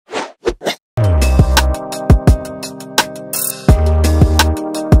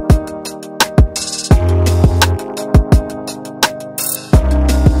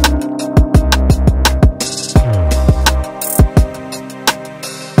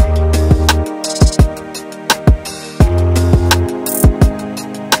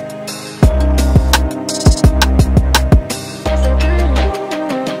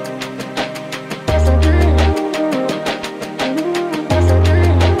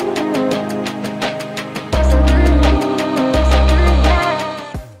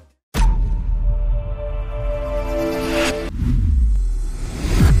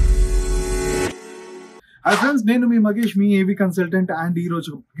నేను మీ మగేష్, మీ ఏవి consultant. And ఈ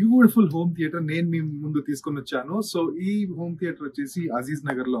రోజు బ్యూటిఫుల్ హోమ్ థియేటర్ నేను మీ ముందు తీసుకొని వచ్చాను. సో ఈ హోమ్ థియేటర్ వచ్చేసి అజీజ్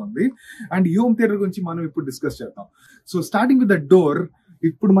నగర్ లో ఉంది. అండ్ ఈ హోమ్ థియేటర్ గురించి మనం ఇప్పుడు డిస్కస్ చేద్దాం. So starting with the door,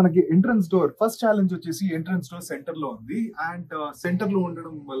 ఇప్పుడు మనకి ఎంట్రన్స్ డోర్, ఫస్ట్ ఛాలెంజ్ వచ్చేసి ఎంట్రన్స్ డోర్ సెంటర్ లో ఉంది. అండ్ సెంటర్ లో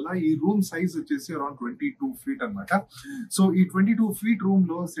ఉండడం వల్ల ఈ రూమ్ సైజ్ వచ్చేసి అరౌండ్ 22 feet అనమాట. సో ఈ 22 feet రూమ్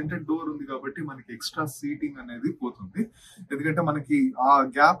లో సెంటర్ డోర్ ఉంది కాబట్టి మనకి ఎక్స్ట్రా సీటింగ్ అనేది పోతుంది. ఎందుకంటే మనకి ఆ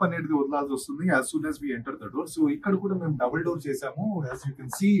గ్యాప్ అనేది వదలాల్సి వస్తుంది as soon as we enter the door. So ఇక్కడ కూడా మేము డబుల్ డోర్ చేసాము. As you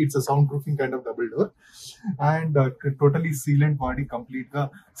can see, it's a sound proofing kind of double door. And totally sealant body complete గా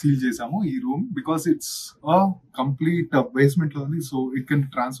సీల్ చేసాము ఈ room, because it's complete basement లో ఉంది. So it can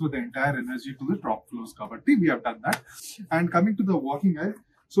transfer the entire energy to the top floors kabatti we have done that. And coming to the walking aisle,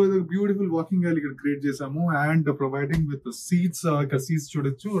 so the beautiful walking aisle ikkada create chesamu and providing with the seats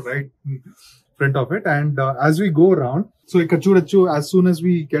chudochu right in front of it. And as we go around, so ikkada chudochu, as soon as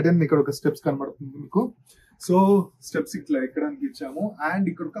we get in ikkada oka steps kanabadutundi meeku. So steps ఇట్లా ఎక్కడానికి ఇచ్చాము. And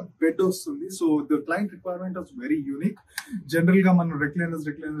ఇక్కడ ఒక bed వస్తుంది. So the client requirement was very unique. General గా మనం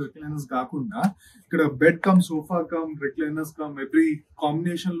recliners కాకుండా ఇక్కడ bed come, sofa cum, recliners come, every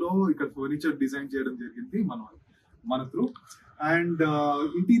combination లో ఇక్కడ ఫర్నిచర్ డిజైన్ చేయడం జరిగింది మన త్రూ. అండ్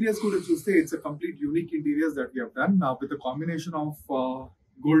ఇంటీరియర్స్ కూడా చూస్తే it's a complete unique interiors that we have done with a combination of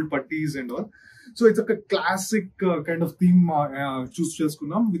gold putties and all. So it's like a classic kind of theme choose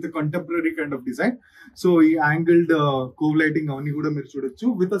cheskunnam with a contemporary kind of design. So ee angled cove lighting avani kuda meer chudochu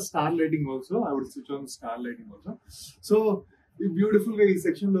with a star lighting also. I would switch on star lighting also. So beautiful ga ee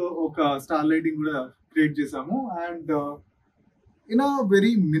section lo oka star lighting kuda create chesamu. And in a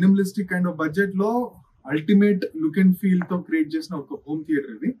very minimalistic kind of budget lo ultimate look and feel to create chesina oka home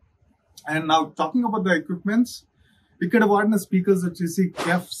theater idi. And now talking about the equipments, ఇక్కడ వాడిన speakers వచ్చేసి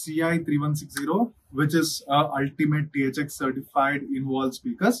కెఫ్ CI 3160, which is ultimate THX certified in wall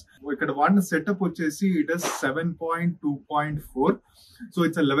speakers. ఇక్కడ వాడిన setup వచ్చేసి it is 7.2.4, so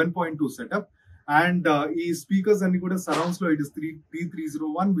it's 11.2 setup. And ఈ speakers అన్ని కూడా surrounds లో it is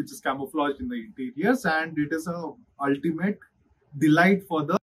T301, which is camouflaged in the interiors, and it is a ultimate delight for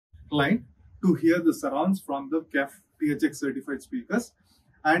the client to hear the surrounds from the కెఫ్ THX certified speakers.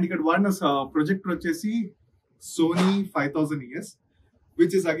 And ఇక్కడ వాడిన projector వచ్చేసి Sony 5000ES,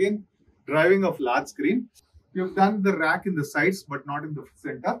 which is again driving of large screen. We have done the rack in the sides but not in the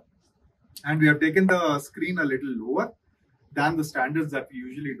center, and we have taken the screen a little lower than the standards that we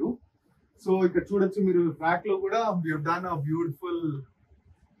usually do. So ikkada chudochu meeru rack lo kuda we have done a beautiful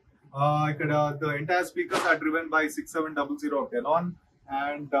ikkada the entire speakers are driven by 6700 Denon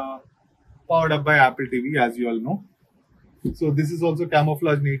and powered up by Apple TV, as you all know. So this is also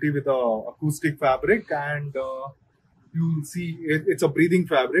camouflage neatly with a acoustic fabric, and you will see it's a breathing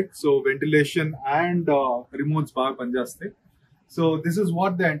fabric, so ventilation and remotes baga panjaste. So this is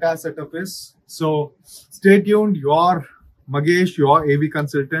what the entire setup is. So stay tuned. Your Magesh, your AV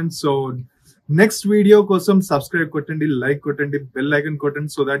consultant. So next video kosam subscribe kottandi, like kottandi, bell icon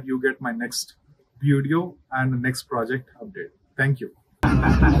kottandi, so that you get my next video and next project update. Thank you.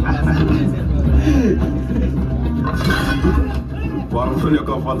 వర్షం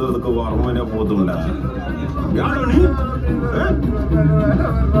యొక్క పద్ధతికి వర్మనే పోతుండ